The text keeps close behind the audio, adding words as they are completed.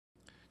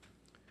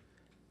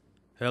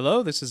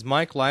Hello, this is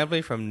Mike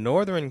Lively from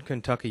Northern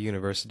Kentucky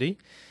University,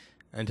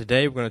 and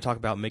today we're going to talk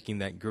about making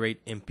that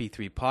great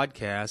MP3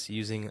 podcast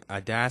using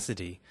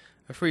Audacity,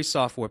 a free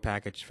software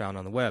package found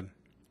on the web.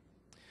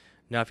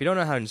 Now, if you don't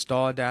know how to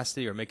install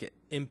Audacity or make it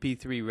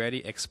MP3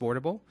 ready,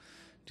 exportable,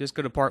 just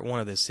go to part 1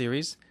 of this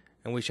series,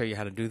 and we show you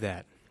how to do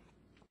that.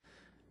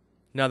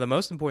 Now, the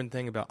most important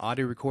thing about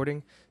audio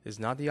recording is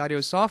not the audio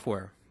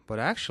software, but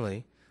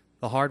actually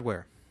the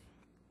hardware.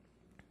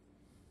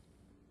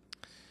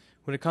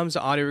 When it comes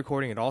to audio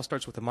recording, it all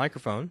starts with a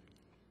microphone.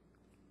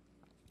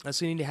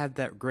 So you need to have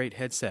that great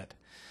headset.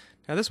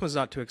 Now this one's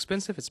not too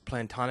expensive. It's a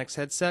Plantronics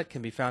headset.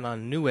 Can be found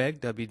on Newegg,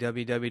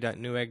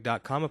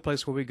 www.newegg.com, a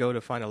place where we go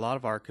to find a lot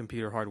of our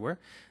computer hardware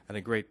at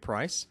a great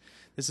price.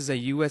 This is a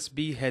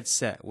USB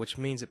headset, which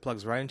means it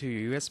plugs right into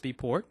your USB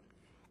port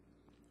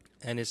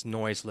and it's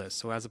noiseless.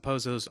 So as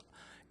opposed to those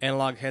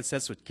analog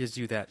headsets, which gives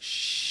you that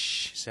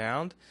shh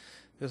sound,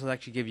 this will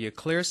actually give you a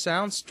clear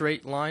sound,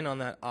 straight line on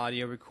that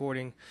audio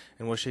recording,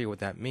 and we'll show you what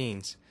that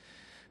means.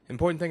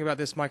 Important thing about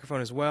this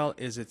microphone as well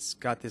is it's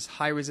got this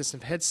high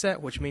resistive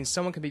headset, which means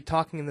someone can be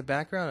talking in the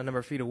background a number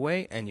of feet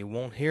away and you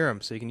won't hear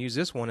them. So you can use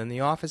this one in the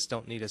office,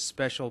 don't need a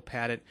special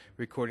padded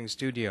recording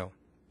studio.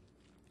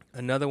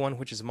 Another one,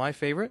 which is my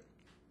favorite,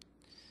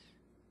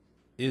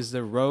 is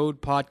the Rode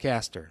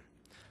Podcaster.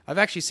 I've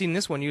actually seen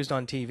this one used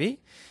on TV.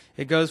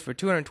 It goes for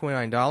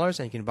 $229,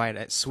 and you can buy it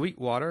at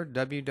Sweetwater,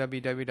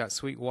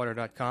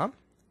 www.sweetwater.com.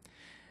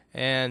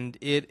 And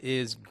it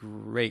is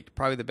great.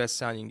 Probably the best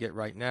sound you can get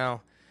right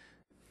now.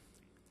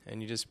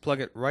 And you just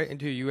plug it right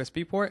into your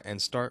USB port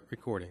and start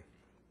recording.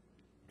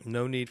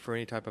 No need for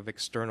any type of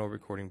external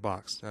recording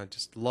box. I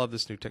just love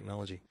this new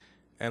technology.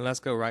 And let's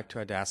go right to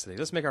Audacity.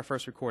 Let's make our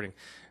first recording.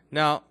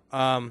 Now,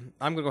 I'm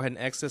going to go ahead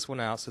and X this one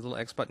out. So the little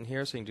X button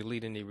here, so you can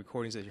delete any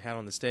recordings that you had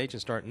on the stage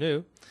and start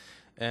new.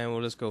 And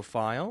we'll just go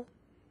File,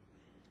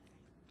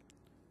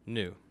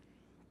 New.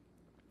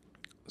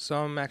 So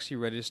I'm actually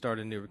ready to start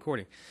a new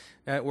recording.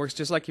 Now it works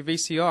just like your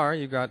VCR.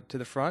 You got to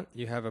the front,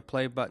 you have a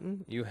play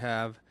button, you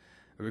have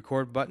a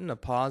record button, a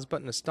pause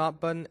button, a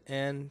stop button,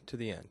 and to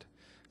the end.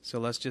 So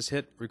let's just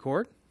hit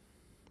record.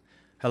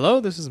 Hello,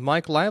 this is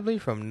Mike Lively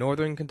from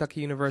Northern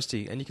Kentucky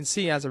University, and you can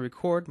see as I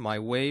record, my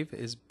wave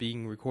is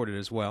being recorded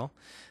as well.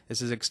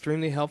 This is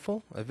extremely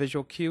helpful, a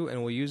visual cue,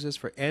 and we'll use this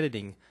for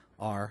editing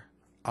our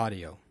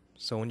audio.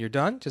 So when you're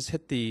done, just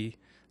hit the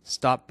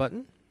stop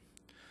button.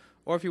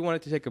 Or if you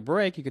wanted to take a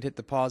break, you could hit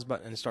the pause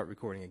button and start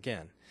recording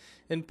again.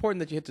 Important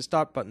that you hit the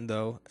stop button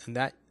though, and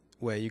that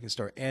way you can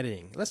start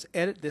editing. Let's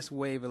edit this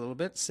wave a little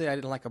bit. Say I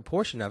didn't like a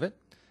portion of it.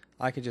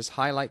 I can just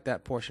highlight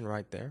that portion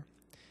right there.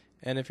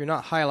 And if you're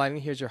not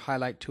highlighting, here's your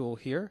highlight tool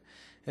here.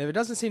 And if it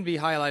doesn't seem to be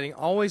highlighting,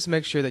 always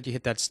make sure that you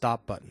hit that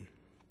stop button.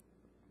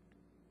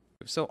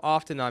 So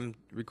often I'm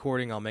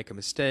recording, I'll make a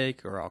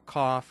mistake, or I'll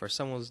cough, or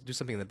someone will do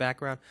something in the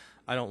background.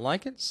 I don't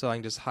like it, so I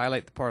can just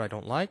highlight the part I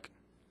don't like.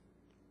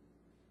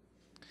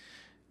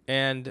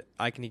 And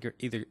I can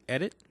either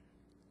edit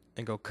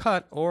and go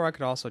cut, or I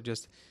could also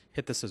just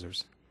hit the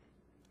scissors.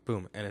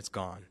 Boom, and it's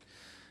gone.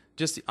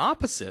 Just the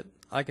opposite,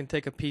 I can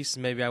take a piece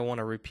maybe I want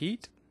to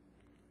repeat,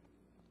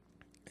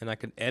 and I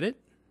could edit,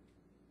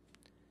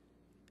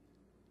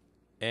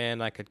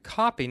 and I could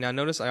copy. Now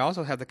notice I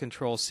also have the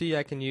Control-C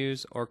I can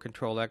use, or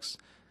Control-X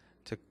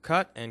to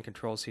cut, and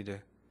Control-C to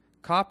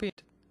copy,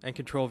 and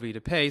Control-V to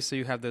paste, so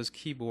you have those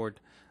keyboard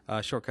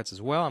shortcuts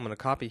as well. I'm going to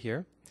copy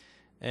here,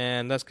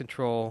 and let's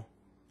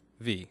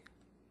Control-V.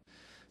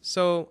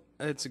 So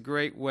it's a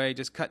great way,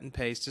 just cut and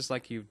paste, just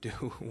like you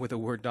do with a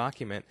Word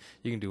document,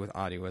 you can do with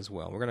audio as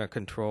well. We're going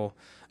to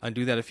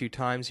undo that a few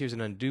times. Here's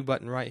an undo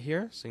button right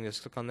here, so you can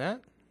just click on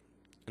that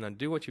and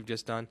undo what you've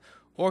just done.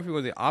 Or if you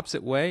go the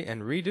opposite way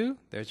and redo,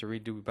 there's your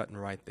redo button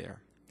right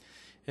there.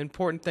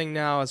 Important thing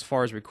now as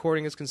far as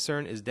recording is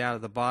concerned is down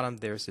at the bottom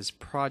there's this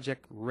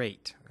project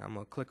rate. I'm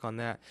going to click on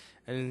that,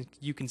 and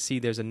you can see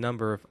there's a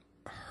number of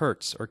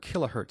hertz or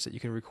kilohertz that you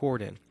can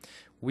record in.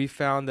 We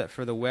found that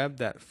for the web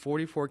that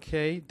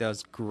 44K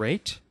does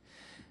great,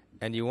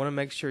 and you want to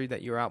make sure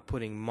that you're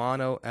outputting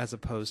mono as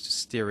opposed to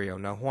stereo.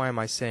 Now why am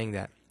I saying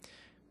that?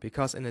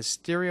 Because in a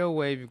stereo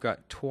wave you've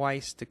got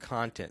twice the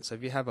content. So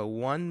if you have a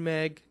 1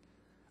 meg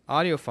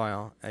audio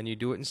file and you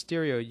do it in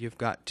stereo, you've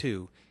got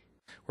 2.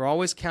 We're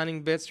always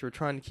counting bits. We're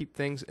trying to keep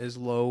things as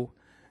low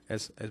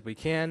as we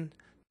can.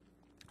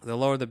 The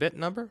lower the bit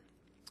number,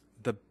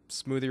 the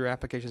smoother your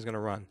application is going to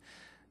run.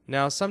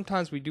 Now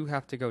sometimes we do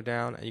have to go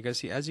down, and you guys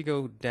see as you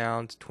go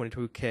down to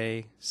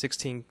 22K,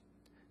 16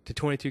 to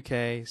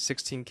 22K,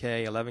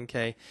 16K,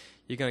 11K,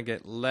 you're going to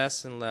get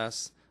less and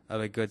less of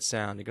a good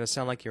sound. You're going to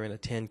sound like you're in a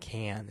tin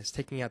can. It's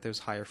taking out those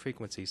higher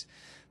frequencies.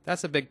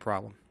 That's a big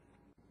problem.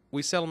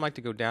 We seldom like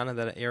to go down in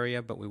that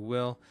area, but we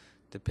will,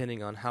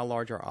 depending on how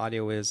large our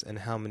audio is and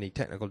how many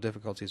technical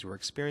difficulties we're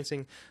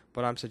experiencing.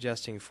 But I'm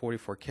suggesting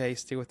 44K,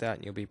 stay with that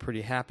and you'll be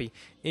pretty happy.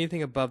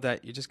 Anything above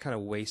that, you're just kind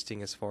of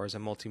wasting as far as a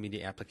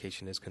multimedia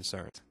application is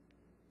concerned.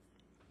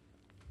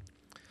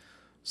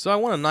 So I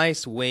want a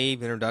nice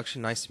wave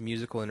introduction, nice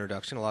musical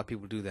introduction. A lot of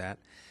people do that.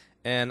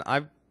 And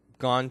I've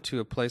gone to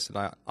a place that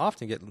I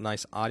often get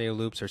nice audio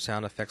loops or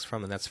sound effects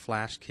from, and that's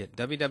FlashKit.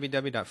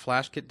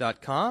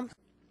 www.flashkit.com.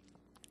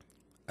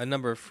 A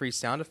number of free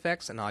sound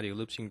effects and audio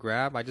loops you can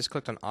grab. I just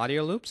clicked on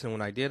audio loops, and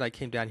when I did, I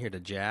came down here to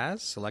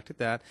jazz, selected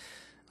that.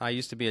 I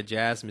used to be a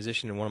jazz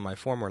musician in one of my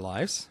former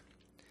lives,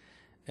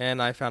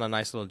 and I found a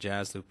nice little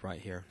jazz loop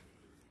right here.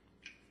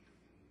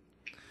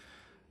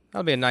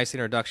 That'll be a nice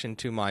introduction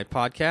to my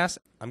podcast.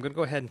 I'm going to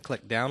go ahead and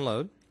click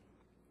download.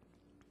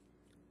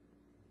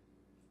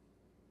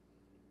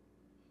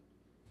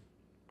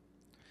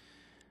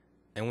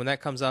 And when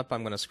that comes up,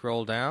 I'm going to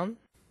scroll down.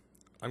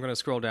 I'm going to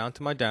scroll down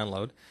to my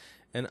download.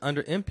 And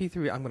under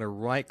MP3, I'm going to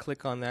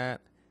right-click on that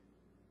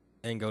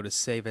and go to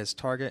Save as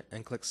Target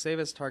and click Save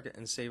as Target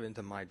and save it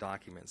into My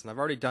Documents. And I've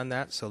already done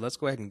that, so let's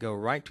go ahead and go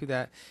right to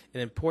that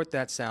and import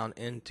that sound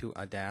into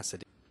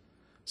Audacity.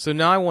 So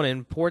now I want to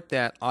import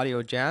that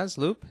audio jazz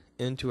loop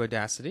into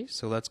Audacity.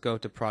 So let's go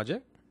to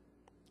Project,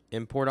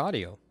 Import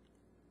Audio.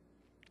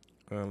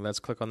 Let's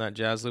click on that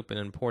jazz loop and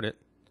import it.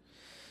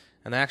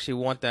 And I actually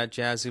want that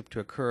jazz loop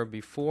to occur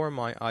before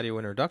my audio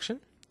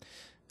introduction.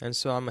 And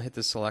so I'm going to hit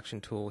the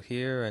selection tool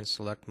here and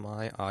select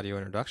my audio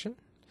introduction.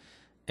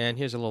 And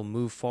here's a little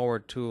move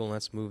forward tool, and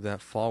let's move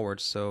that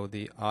forward so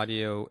the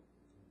audio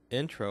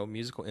intro,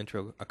 musical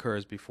intro,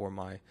 occurs before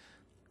my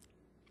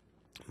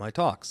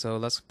talk. So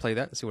let's play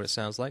that and see what it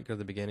sounds like. Go to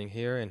the beginning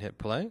here and hit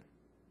play.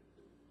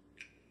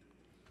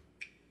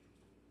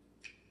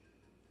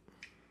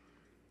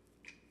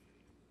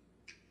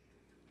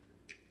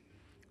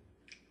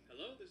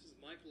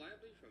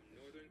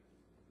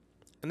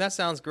 And that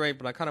sounds great,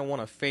 but I kind of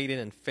want to fade in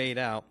and fade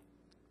out.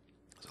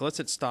 So let's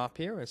hit stop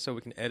here, and so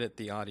we can edit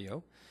the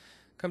audio.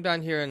 Come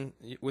down here and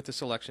with the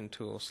selection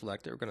tool,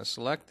 select it. We're going to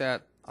select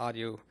that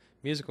audio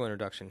musical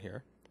introduction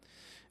here.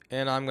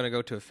 And I'm going to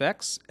go to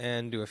Effects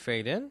and do a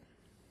fade in.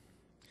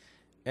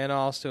 And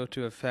also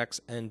to Effects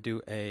and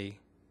do a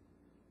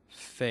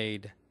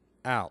fade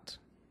out.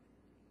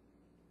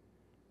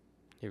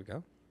 Here we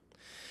go.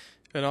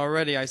 And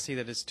already I see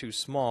that it's too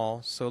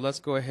small, so let's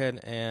go ahead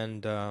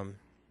and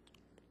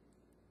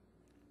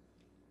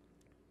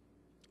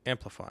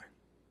amplify.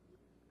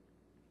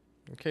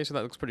 Okay, so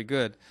that looks pretty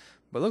good.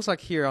 But it looks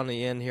like here on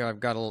the end here I've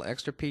got a little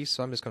extra piece,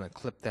 so I'm just going to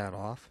clip that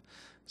off.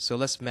 So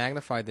let's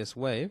magnify this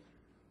wave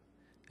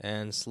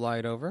and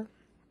slide over.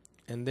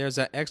 And there's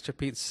that extra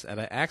piece that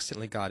I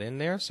accidentally got in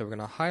there, so we're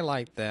going to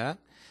highlight that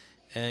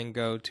and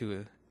go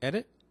to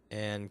Edit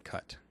and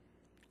Cut.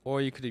 Or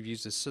you could have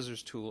used the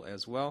scissors tool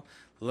as well.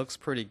 It looks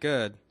pretty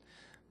good.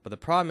 But the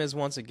problem is,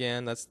 once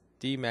again, let's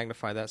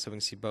demagnify that so we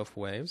can see both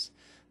waves.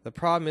 The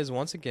problem is,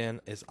 once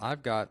again, is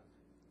I've got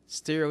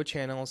stereo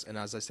channels, and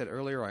as I said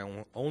earlier,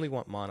 I only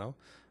want mono.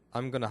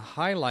 I'm going to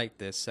highlight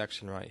this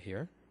section right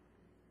here.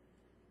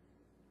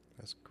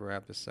 Let's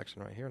grab this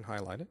section right here and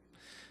highlight it.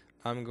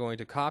 I'm going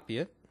to copy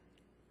it.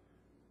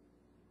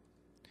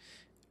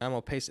 I'm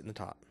going to paste it in the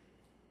top.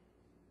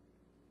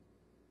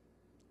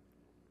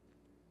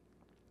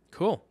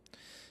 Cool.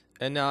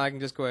 And now I can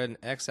just go ahead and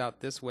X out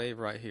this wave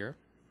right here.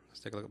 Let's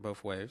take a look at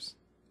both waves.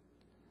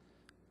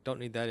 Don't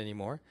need that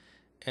anymore.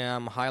 And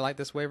I'm going to highlight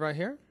this wave right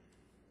here.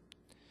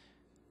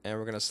 And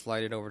we're going to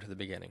slide it over to the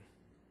beginning.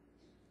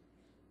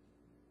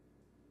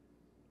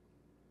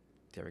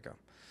 There we go.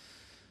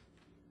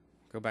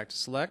 Go back to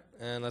select,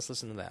 and let's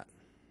listen to that.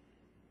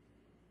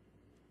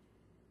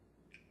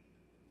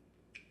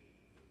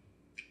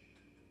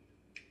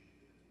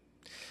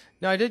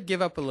 Now, I did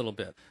give up a little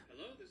bit.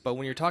 But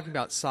when you're talking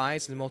about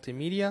size and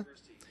multimedia,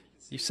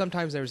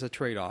 sometimes there's a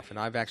trade-off, and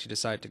I've actually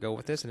decided to go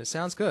with this, and it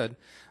sounds good.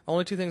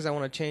 Only two things I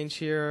want to change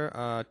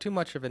here. Too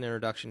much of an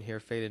introduction here,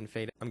 fade in,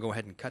 fade out. I'm going to go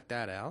ahead and cut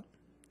that out.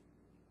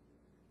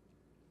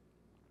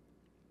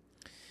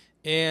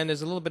 And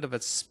there's a little bit of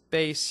a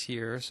space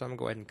here, so I'm going to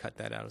go ahead and cut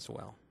that out as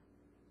well.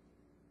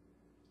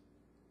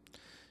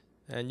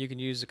 And you can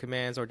use the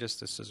commands or just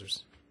the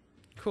scissors.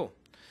 Cool.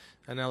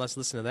 And now let's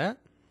listen to that.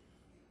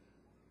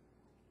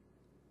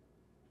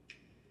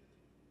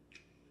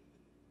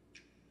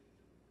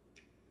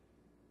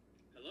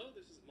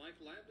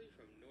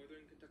 From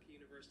Northern Kentucky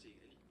University.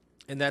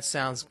 And that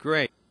sounds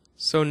great.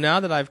 So now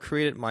that I've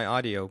created my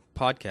audio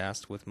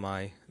podcast with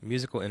my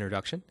musical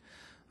introduction,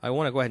 I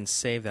want to go ahead and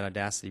save that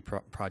Audacity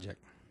project.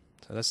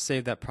 So let's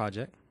save that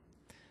project.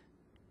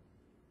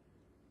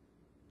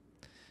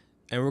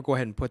 And we'll go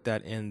ahead and put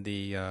that in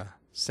the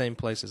same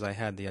place as I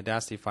had the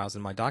Audacity files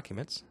in my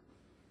documents.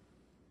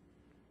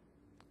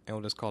 And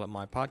we'll just call it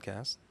my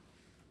podcast.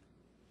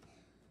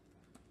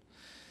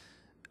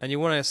 And you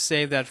want to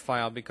save that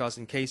file because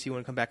in case you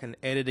want to come back and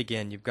edit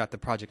again, you've got the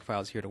project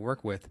files here to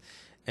work with.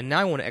 And now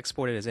I want to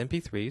export it as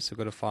MP3, so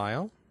go to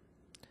File,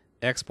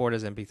 Export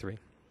as MP3.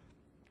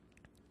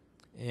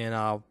 And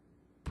I'll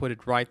put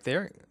it right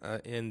there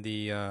in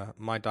the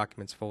My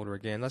Documents folder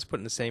again. Let's put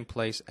it in the same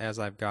place as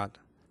I've got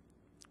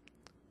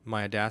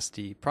my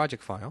Audacity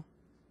project file.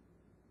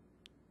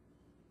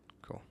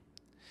 Cool.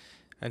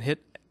 And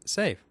hit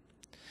Save.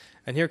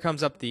 And here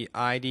comes up the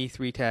ID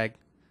 3 tag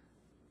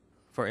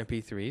for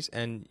MP3s,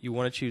 and you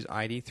want to choose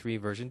ID3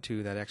 version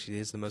 2. That actually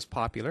is the most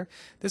popular.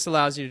 This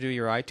allows you to do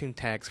your iTunes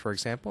tags, for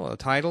example, a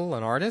title,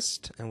 an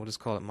artist, and we'll just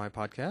call it My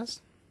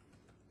Podcast.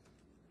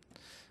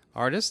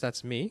 Artist,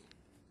 that's me.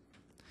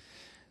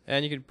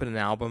 And you could put an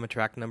album, a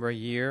track number, a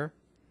year.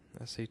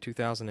 Let's say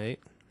 2008.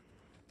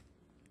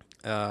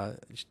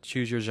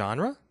 Choose your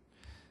genre,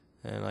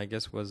 and I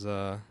guess was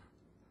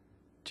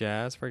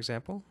jazz, for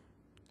example.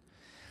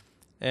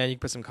 And you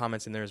can put some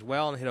comments in there as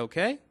well and hit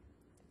OK.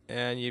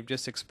 And you've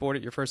just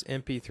exported your first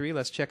MP3.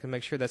 Let's check and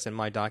make sure that's in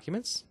My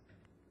Documents.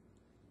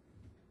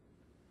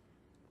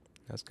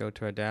 Let's go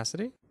to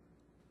Audacity.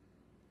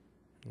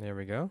 There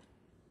we go.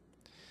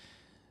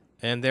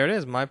 And there it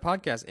is, My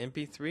Podcast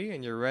MP3,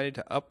 and you're ready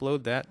to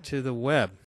upload that to the web.